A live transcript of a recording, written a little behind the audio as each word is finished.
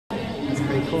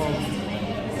Pretty cool. Is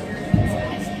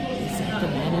that the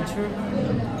manager?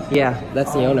 Yeah,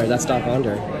 that's the owner. That's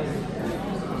Dok-Ondar.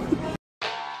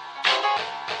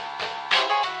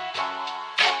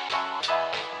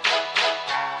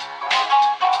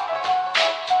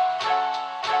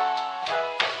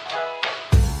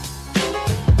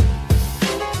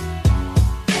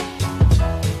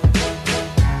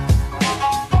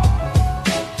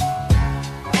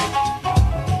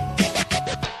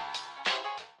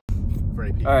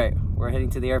 Alright, we're heading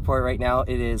to the airport right now.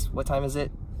 It is, what time is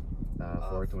it?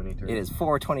 4:23. It is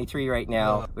 4:23 right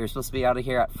now. We were supposed to be out of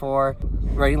here at 4,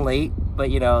 running late, but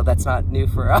you know, that's not new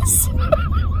for us.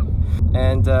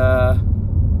 And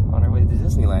on our way to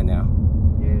Disneyland now.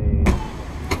 Yay.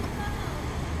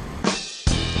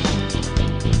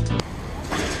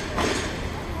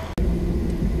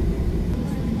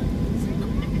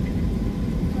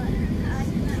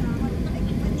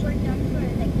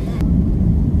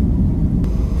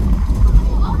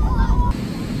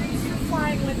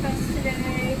 With us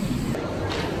today.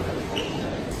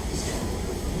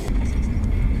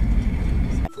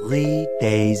 3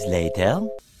 days later.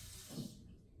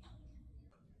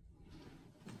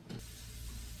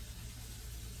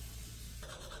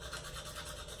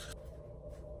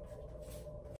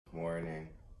 Morning.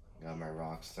 Got my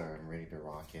Rockstar. I'm ready to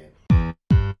rock it.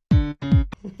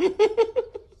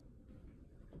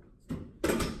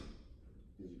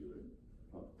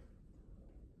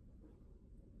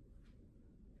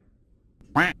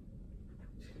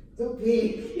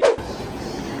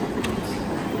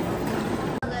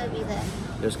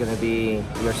 There's gonna be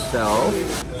yourself,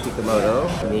 Shikamoto,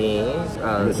 me,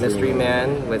 Mystery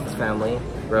Man with his family,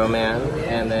 Roman,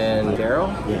 and then Daryl?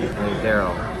 Yeah. And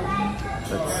Daryl.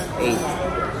 That's 8.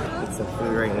 Get some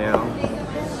food right now.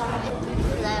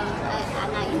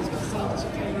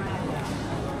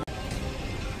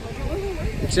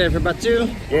 Excited for part 2?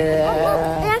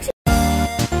 Yeah.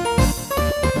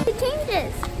 It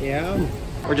changes. Yeah.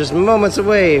 We're just moments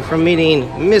away from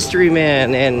meeting Mystery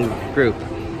Man and group.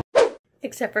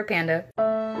 Except for Panda.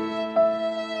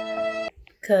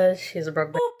 Cause she's a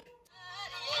broke bitch.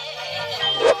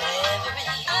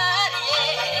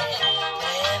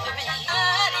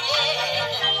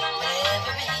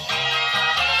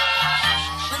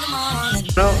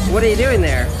 So, what are you doing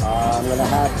there? I'm gonna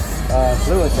have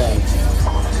fluid tank.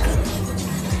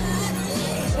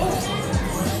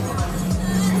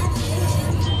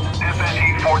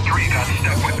 FN-843 got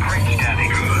stuck with crate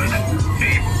standing.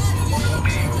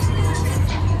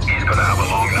 He's gonna have a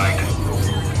long night.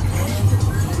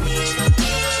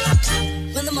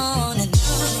 In the morning.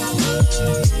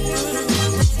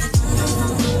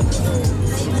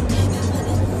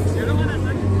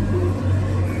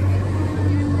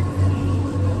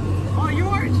 Oh, you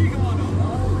are Shikamoto.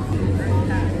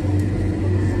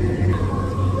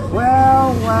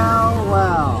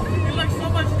 Well. You look so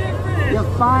much different. You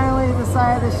finally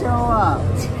decided to show up.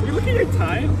 You look at your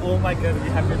time. Oh my god,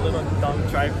 you have your little dumb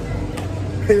drive.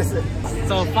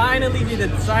 So finally you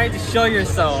decide to show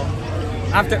yourself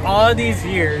after all these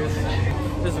years.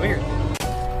 This is weird.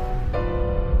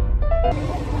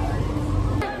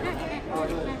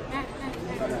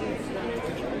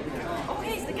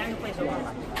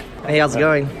 Hey, how's it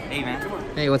going? Hey man.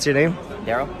 Hey, what's your name?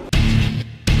 Daryl?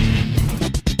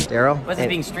 Daryl? Was it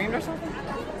being streamed or something?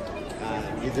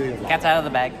 You do your Cat's out of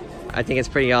the bag. I think it's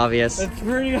pretty obvious. It's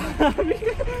pretty obvious.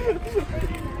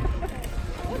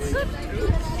 What's up,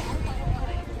 dude?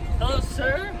 Hello,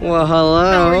 sir. Well,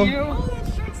 hello. How are you?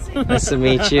 Nice to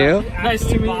meet you. Nice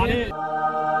to meet you.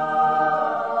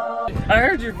 I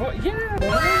heard your voice.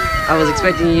 Yeah. I was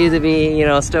expecting you to be, you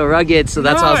know, still rugged, so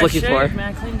that's what I was looking for.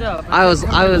 Man, cleaned up. I was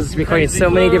recording so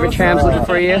many different trams looking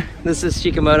for you. This is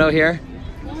Shikamoto here.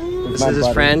 This is his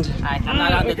friend. Hi, I'm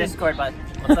not on the Discord, but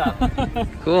what's up?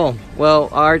 Cool. Well,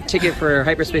 our ticket for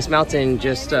Hyperspace Mountain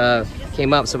just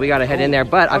came up, so we gotta head in there.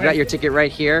 But I've got your ticket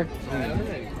right here.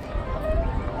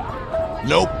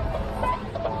 Nope.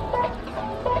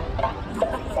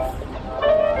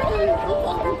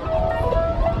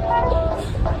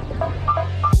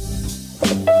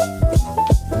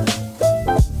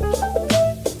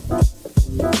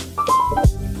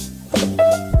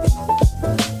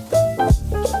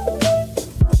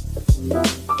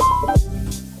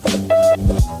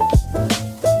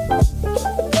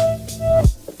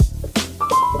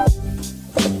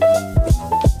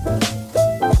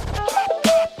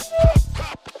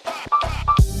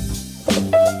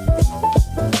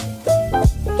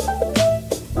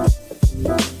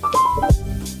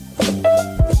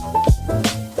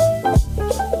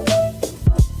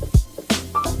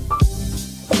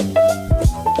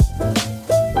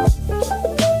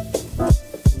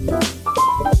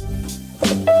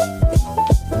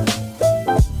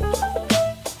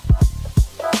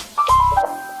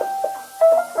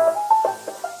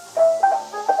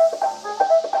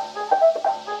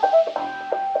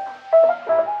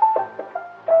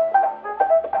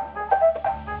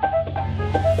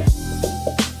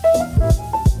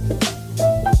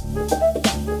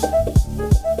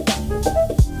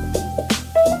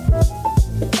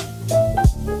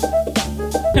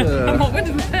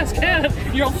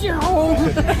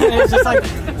 It's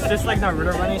just like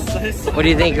Naruto running. What do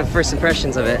you think of first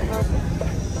impressions of it?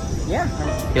 Yeah.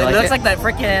 You like it looks it? like that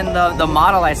freaking the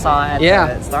model I saw at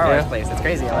the Star Wars place. It's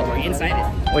crazy. I like we're inside it.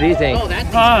 What do you think?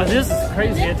 This is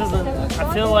crazy. It doesn't.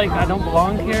 I feel like I don't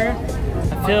belong here.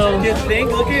 I feel. You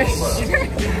think? Look at your shirt.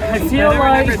 I feel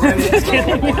like. Just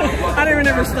kidding. I don't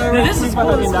remember Star Wars. This is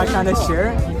cool. In that kind of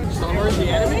shirt. Star Wars the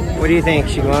anime? What do you think,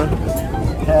 Shiguan?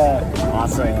 Yeah.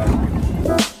 Awesome.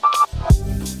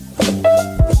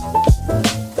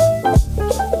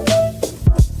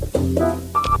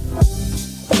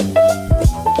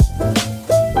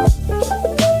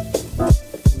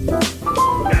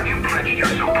 Have you pledged your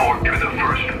support to the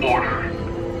First Order?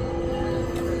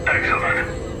 Excellent.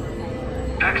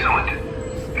 Excellent.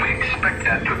 We expect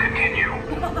that to continue.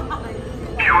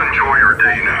 You enjoy your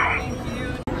day now.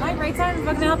 Hi, right side.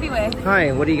 What can I help you with?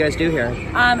 Hi, what do you guys do here?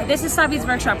 This is Savi's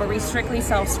Workshop, where we strictly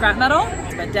sell scrap metal,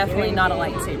 but definitely not a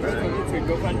lightsaber.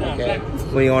 Okay.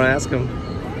 What do you want to ask him?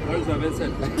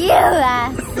 You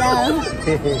asshole.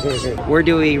 Where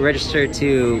do we register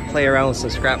to play around with some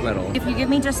scrap metal? If you give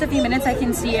me just a few minutes, I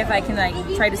can see if I can like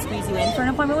try to squeeze you in for an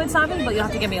appointment with Savi, but you'll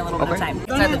have to give me a little bit of time.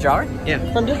 Inside the jar? Yeah.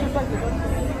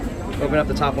 Open up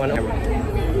the top one.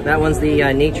 That one's the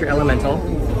Nature Elemental.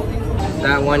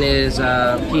 That one is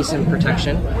Peace and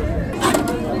Protection.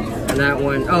 And that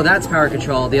one, oh, that's Power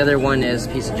Control. The other one is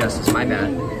Peace and Justice. My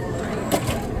bad.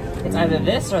 It's either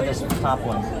this or this top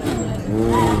one.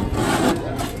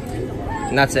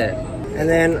 And that's it. And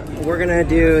then we're gonna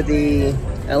do the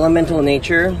Elemental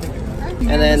Nature,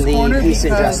 and then the Peace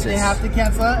and Justice. They have to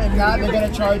cancel it, and not they're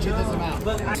gonna charge you this amount.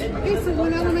 Okay, so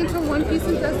one Elemental, one Peace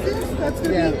and Justice. That's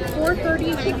gonna be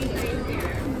 $430.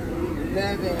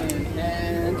 Thank you.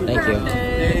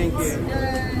 Thanks.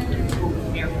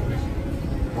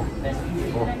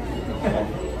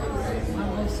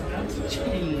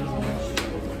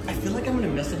 I feel like I'm gonna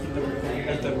mess up the recording.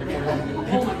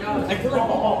 Oh my god! I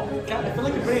feel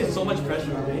like you're putting so much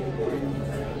pressure on me.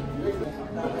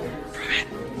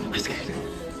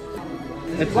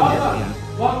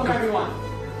 Welcome everyone.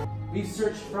 We've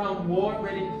searched from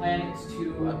war-ready planets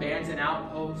to abandoned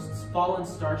outposts, fallen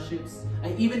starships,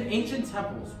 and even ancient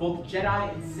temples, both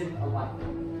Jedi and Sith alike.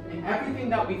 And everything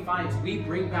that we find, we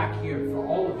bring back here for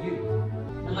all of you.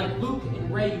 And like Luke and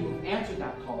Rey, you have answered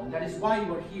that call, and that is why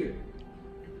you are here.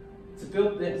 To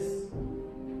build this,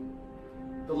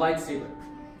 the lightsaber.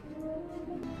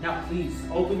 Now please,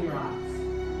 open your eyes,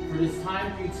 for it is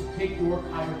time for you to pick your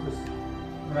kyber crystal.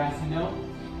 For as you know,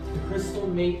 the crystal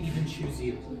may even choose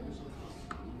you.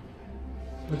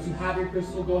 Once you have your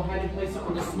crystal, go ahead and place it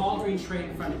on the small green tray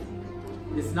in front of you.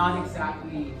 It's not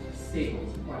exactly stable.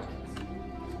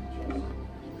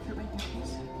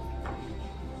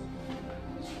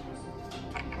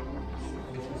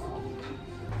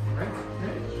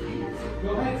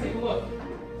 Go ahead and take a look.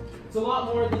 It's a lot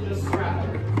more than just scrap.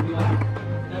 And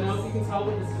I know if you can tell,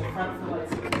 but this is a front for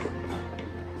lightsabers.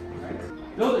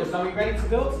 Alright. Builders, are we ready to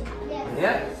build?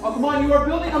 Yeah. Oh, come on, you are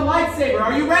building a lightsaber.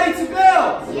 Are you ready to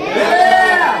build?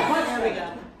 Yeah! There we go.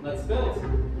 Let's build.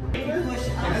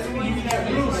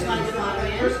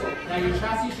 Now your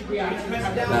chassis should react to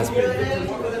That's good.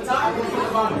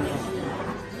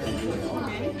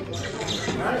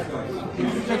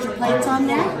 Put your plates on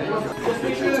there.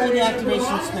 Turn the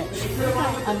activation switch.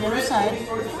 On the other side,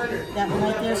 that one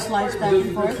right there slides back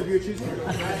and forth.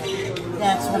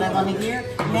 That's what I want to hear.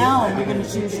 Now we're going to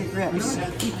choose your grips.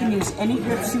 You can use any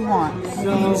grips you want. You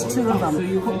can use two of them.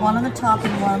 Put one on the top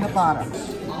and one on the bottom. I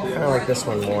kind of like this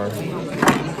one more.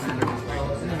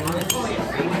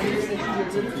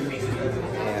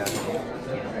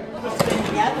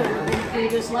 Together, we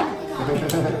just left.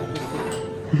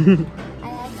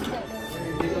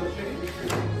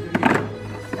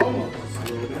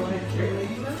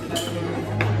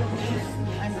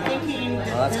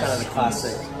 Well, that's kind of the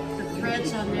classic. The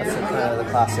threads on there. That's kind of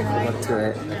the classic look to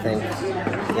it, I think.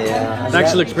 Yeah. That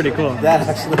actually looks pretty cool. That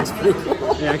actually looks pretty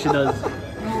cool. It actually does.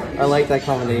 I like that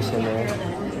combination there.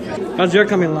 How's your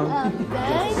coming along? Good.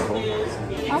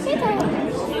 Okay,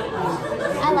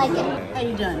 I like it. How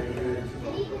you done?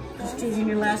 Just choosing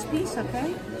your last piece,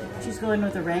 okay? She's going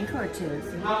with a Rancor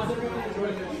tooth.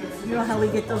 You know how we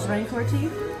get those Rancor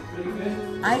teeth?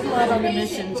 I go out on the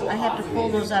missions. I have to pull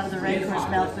those out of the Rancor's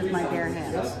mouth with my bare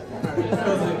hands.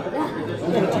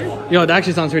 Yo, that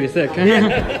actually sounds pretty sick.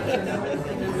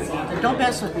 Don't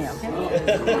mess with me,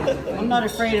 okay? I'm not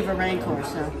afraid of a Rancor,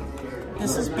 so.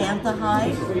 This is bantha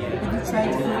hide. Have you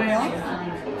tried the female?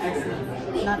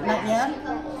 Not yet?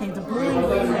 Okay, the blue and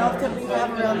green milk that we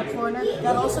have around the corner,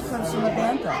 that also comes from a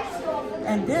bantha.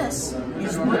 And this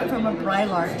is wood from a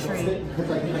brylark tree.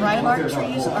 Brylark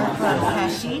trees are from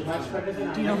Kashi.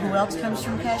 Do you know who else comes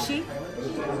from Kashi?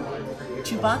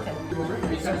 Chewbacca.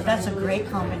 So that's a great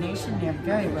combination there.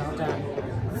 Very well done.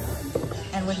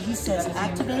 And when he says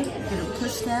activate, you're going to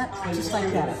push that just like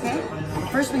that, okay?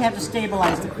 First we have to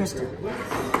stabilize the crystal.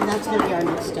 And that's going to be our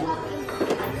next step.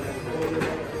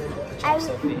 I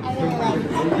really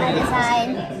like my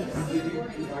design.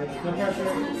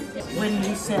 When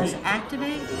he says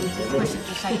activate, you push it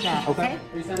just like that, okay?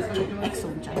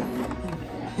 Excellent job.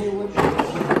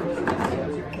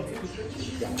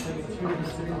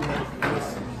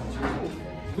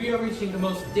 We are reaching the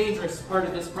most dangerous part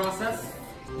of this process.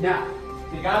 Now,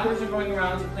 the gatherers are going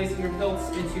around placing your hilts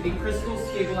into the crystal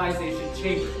stabilization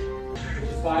chamber, which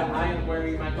is why I am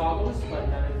wearing my goggles, but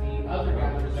none of the other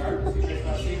gatherers are, because it's just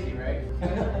about safety, right?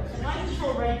 Can I just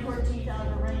pull raincoat teeth out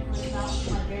of raincoat mouth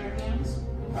with my bare hands?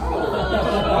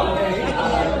 Oh, okay.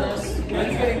 That's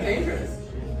getting dangerous.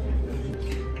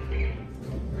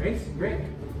 Great, great.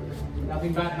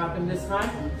 Nothing bad happened this time,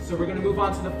 so we're going to move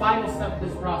on to the final step of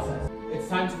this process. It's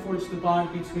time to forge the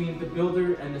bond between the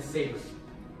builder and the saber.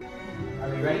 Are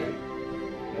we ready?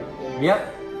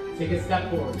 Yep. Take a step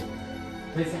forward.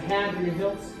 Place a hand on your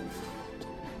hilts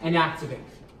and activate.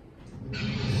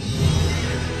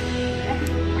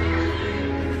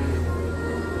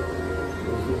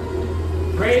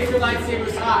 Raise your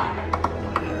lightsabers high.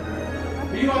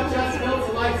 You have just built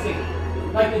a lightsaber,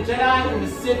 like the Jedi and the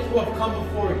Sith who have come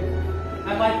before you.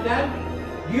 And like them,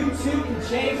 you too can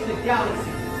change the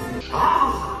galaxy.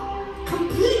 Ah,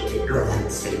 complete your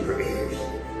lightsaber is.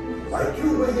 Like you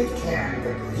when it can,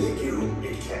 but lead you,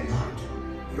 it cannot.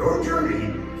 Your journey,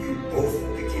 you both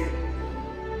begin.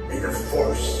 May the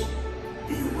Force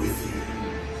be with you.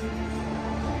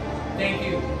 Thank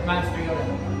you, Master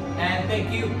Yoda. And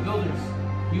thank you, builders.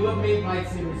 You have made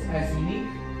lightsabers as unique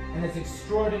and as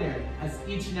extraordinary as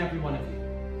each and every one of you.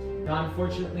 Now,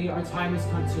 unfortunately, our time has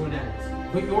come to an end.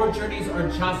 But your journeys are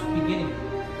just beginning.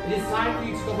 It is time for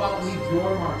you to go out and leave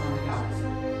your mark on the galaxy.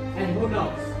 And who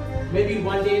knows, maybe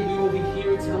one day we will be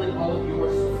here telling all of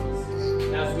your stories.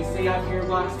 And as we say out here,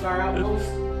 Black Star Outpost,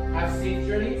 have safe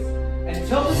journeys, and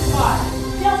till the spire!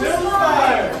 Till the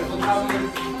spire!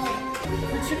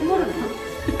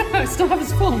 I still have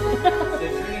his phone.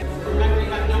 Remember, you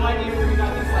have no idea where you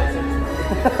got these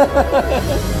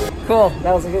lightsabers. Cool.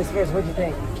 That was a good experience. What'd you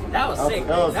think? That was sick.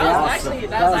 That was Actually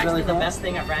really the cool. best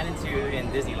thing I've ran into in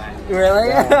Disneyland.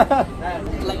 Really?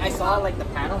 Like I saw like the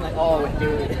panel, like oh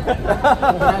dude.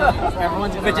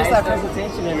 Everyone's gonna. But just that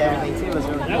presentation and everything too was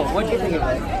really cool. What did you think of it?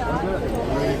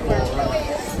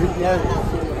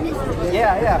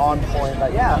 Yeah. On point.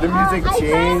 Like, the music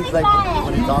changed. Like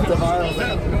when he talked about it.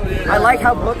 I like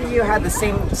how both of you had the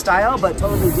same style but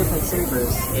totally different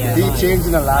sabers. Yeah. He changed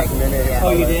in the last minute. Yeah.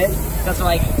 Oh, you did? That's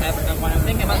like when I'm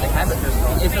thinking about the kyber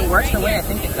crystal. If it works the way I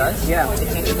think it does, yeah,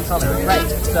 it changes the color. Right.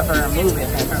 So for a move, it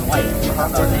can turn white.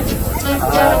 Got it.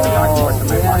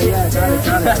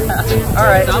 All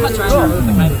right. So I'm gonna try to remove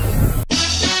the kyber crystal.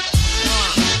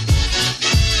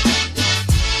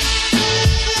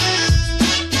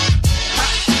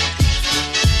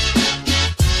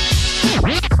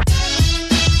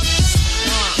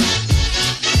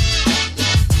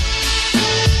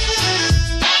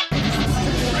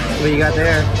 What do you got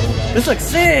there? This looks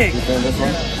sick! This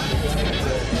one?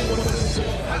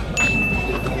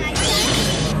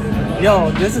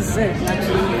 Yo, this is sick.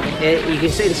 You can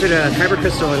say insert a kyber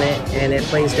crystal in it, and it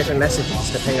plays different messages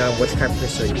depending on which kyber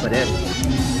crystal you put in.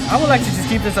 I would like to just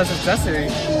keep this as an accessory.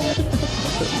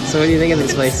 So what do you think of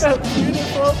this place? So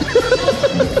beautiful.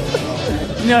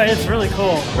 No, it's really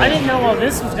cool. I didn't know all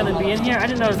this was going to be in here. I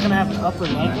didn't know it was going to have an upper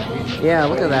level. Yeah,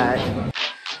 look at that.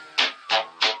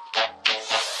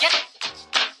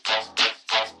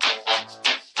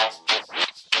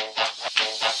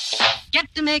 Get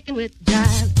to making with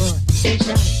jive, boy.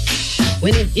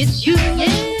 When it hits you,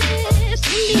 yes.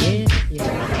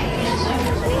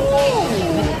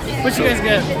 What you guys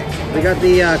get? We got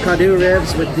the Kadu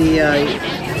ribs with the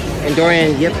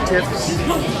Andorian yip tips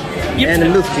and the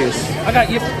moof juice. I got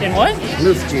yip and what?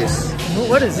 Moof juice.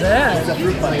 What is that? It's a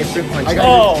fruit punch. Like a fruit punch.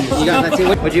 Oh. You got that too?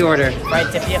 What'd you order?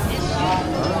 Fried tip yip.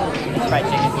 Fried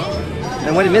chicken.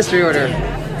 And what did Mystery order?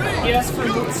 He asked for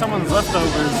someone's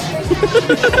leftovers.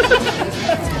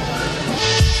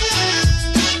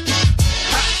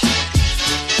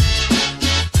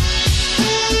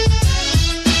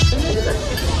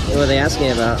 What were they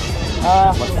asking about?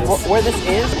 Where this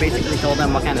is, basically told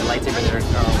them what kind of lightsaber they're, or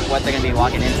what they're gonna be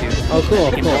walking into. Oh,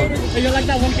 cool, cool. So you're like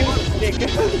that one kid with a stick.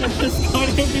 Just going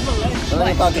in people's legs.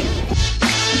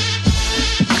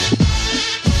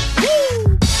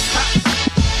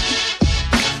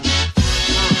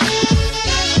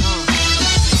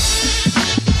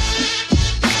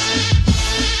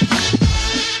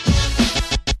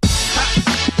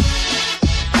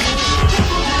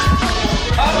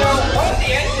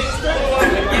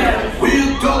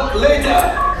 We'll talk later.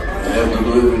 I have to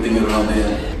do everything around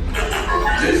here.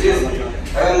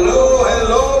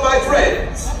 Hello, my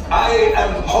friends. I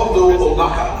am Hondo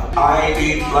Onaka. I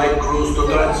need flight crews to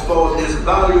transport this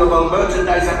valuable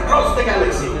merchandise across the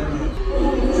galaxy.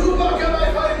 Chewbacca,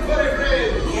 my fine furry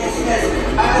friend. Yes.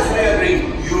 As we agreed,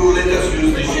 you let us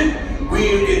use the ship.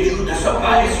 We'll get you the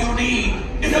supplies you need.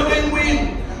 It's a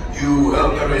win-win. You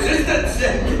help the resistance.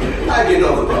 I get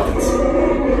all the profits.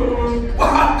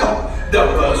 What? The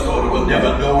first order will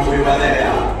never know we were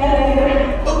there.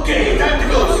 Okay, time to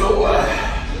go, so,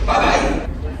 bye-bye.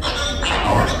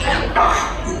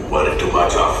 You worry too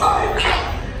much, R5.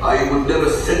 I would never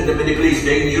send them any place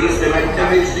dangerous. They might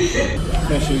damage the ship.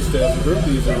 Make sure you stay as a group.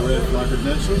 These are red flag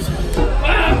credentials.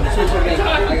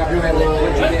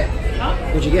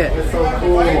 What'd you get? It's so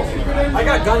cool. I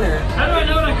got Gunner. How do I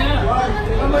know what I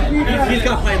got? He's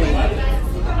got Pilot.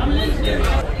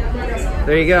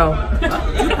 There you go.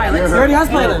 2 pilots. He already has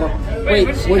Pilot. Wait,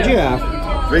 what'd you have?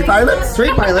 3 pilots?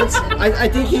 3 pilots? I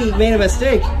think he made a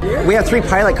mistake. We have 3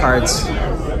 pilot cards.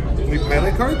 3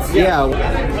 pilot cards? Yeah. Go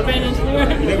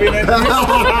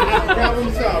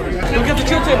get the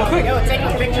chill table, quick.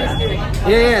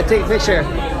 Yeah, take a picture.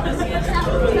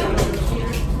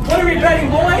 What are we betting,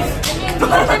 boys?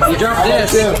 You dropped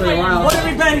this for a while. What are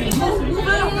we betting?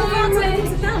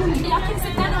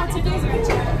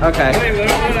 Okay.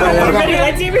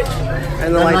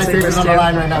 And the lightsabers on the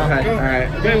line right now. Okay, alright.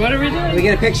 Wait, what are we doing? We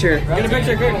get a picture. Get a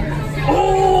picture, quick.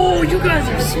 Oh, you guys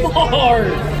are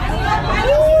smart.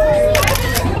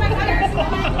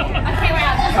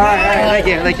 Alright,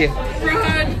 thank you.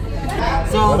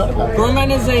 So, Gorman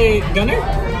is a gunner?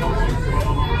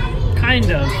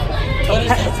 Kind of.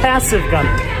 Passive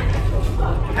gunner.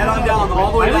 Head on down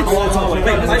all the way down the long hallway.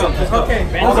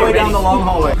 Okay. All the way down the long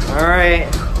hallway. Alright.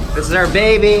 This is our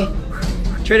baby.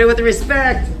 Treat it with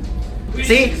respect.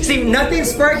 See, nothing's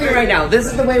sparking right now. This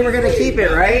is the way we're gonna keep it,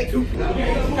 right?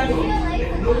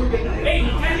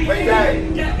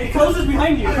 It closes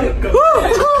behind you.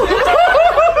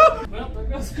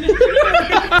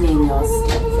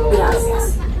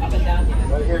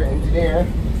 Right here, engineer.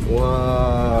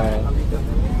 Whoa.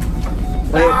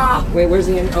 Wait, where's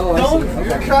the end? Oh, I see.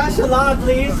 Don't crash a lot,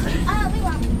 please.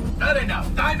 Not enough.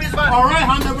 Time is money. All right,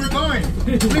 Honda, we're going.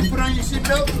 Please put on your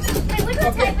seatbelt. Wait, we're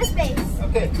going to hyperspace.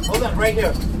 Okay, hold on, right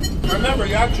here. Remember,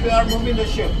 you actually are moving the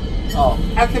ship. Oh.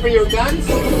 Activate your guns,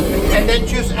 and then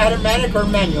choose automatic or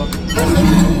manual.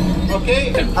 Listen.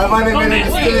 Okay? I might have been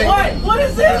in Wait, what? What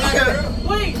is this?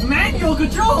 Wait, manual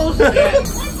controls? Wait.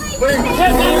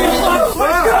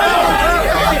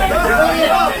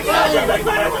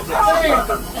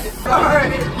 All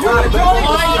right. You're controlling.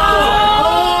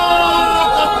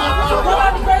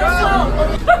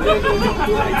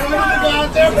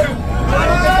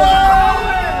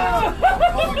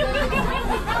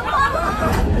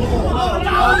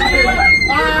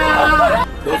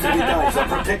 Those are the guys are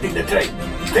protecting the train.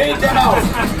 Take them out.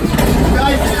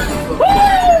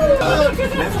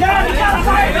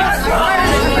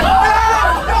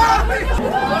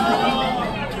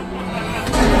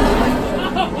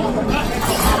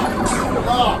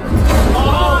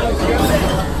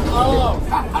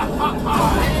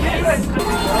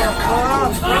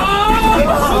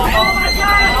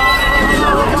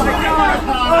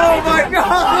 Oh my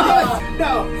God!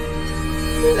 No!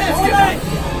 Let's get it!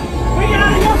 We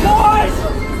out of here, boys!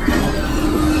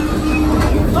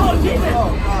 Oh, Jesus!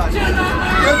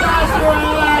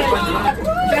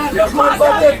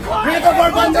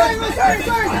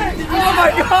 Oh my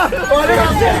God!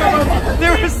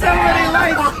 There were so many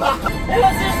lights!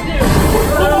 What's this do?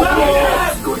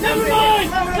 Oh, never mind!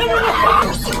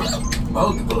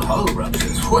 Multiple hull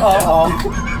ruptures.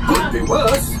 Could be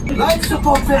worse. Life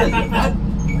support failure.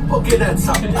 Okay, that's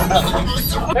something.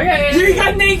 Okay, you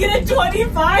got naked at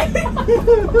 25?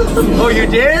 Oh, you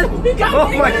did? Oh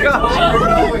my God!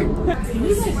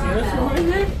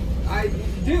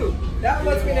 Dude, that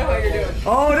lets me know how you're doing.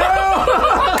 Oh no!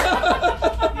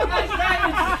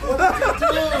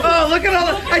 Oh, look at all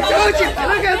the... I told you!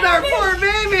 Look at our poor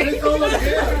baby!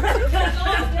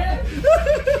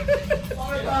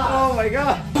 Oh my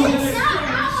God!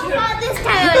 This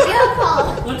kind of beautiful.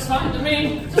 Looks fine to me.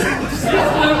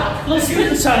 Little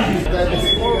screenshot. The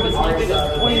score was like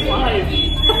 25.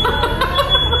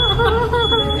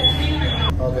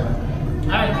 Okay.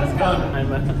 Alright, let's go.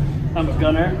 I'm a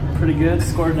gunner. Pretty good.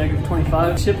 Scored negative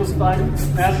 25. Ship was fine.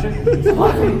 Master. It's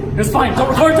fine. It's fine. Don't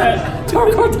record that. Don't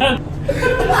record that.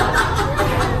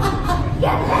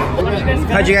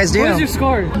 How'd you guys do? What was your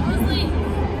score?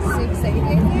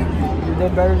 680. You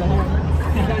did better than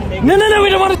him. No, we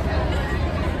don't want to.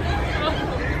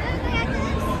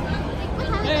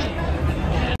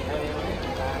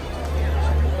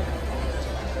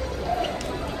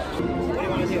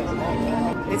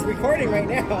 It's recording right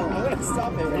now. I'm gonna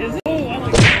stop it. Is it? Oh, I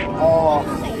like Oh.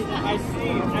 I see.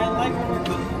 I like when we're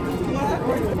good.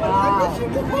 Wow.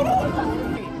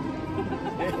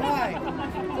 5,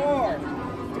 4,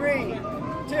 3,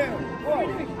 2,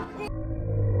 1.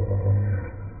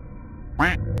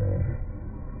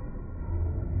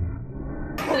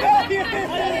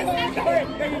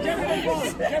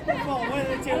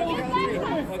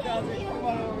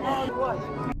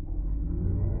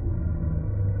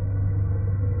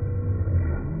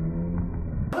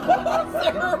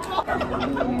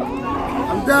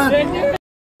 I'm done.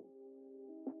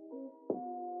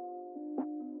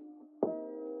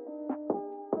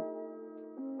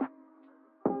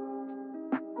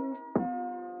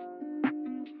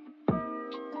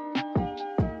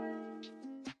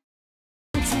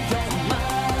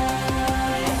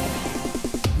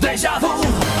 Deja vu,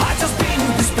 I've just been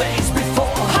in this place before.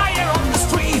 Higher on the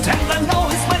street, and I know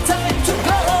it's my time to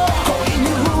go. Going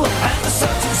new, and the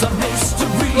search is a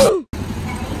mystery.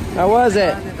 How was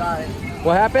it?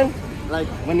 What happened? Like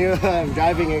when you're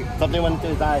driving, something went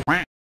to die.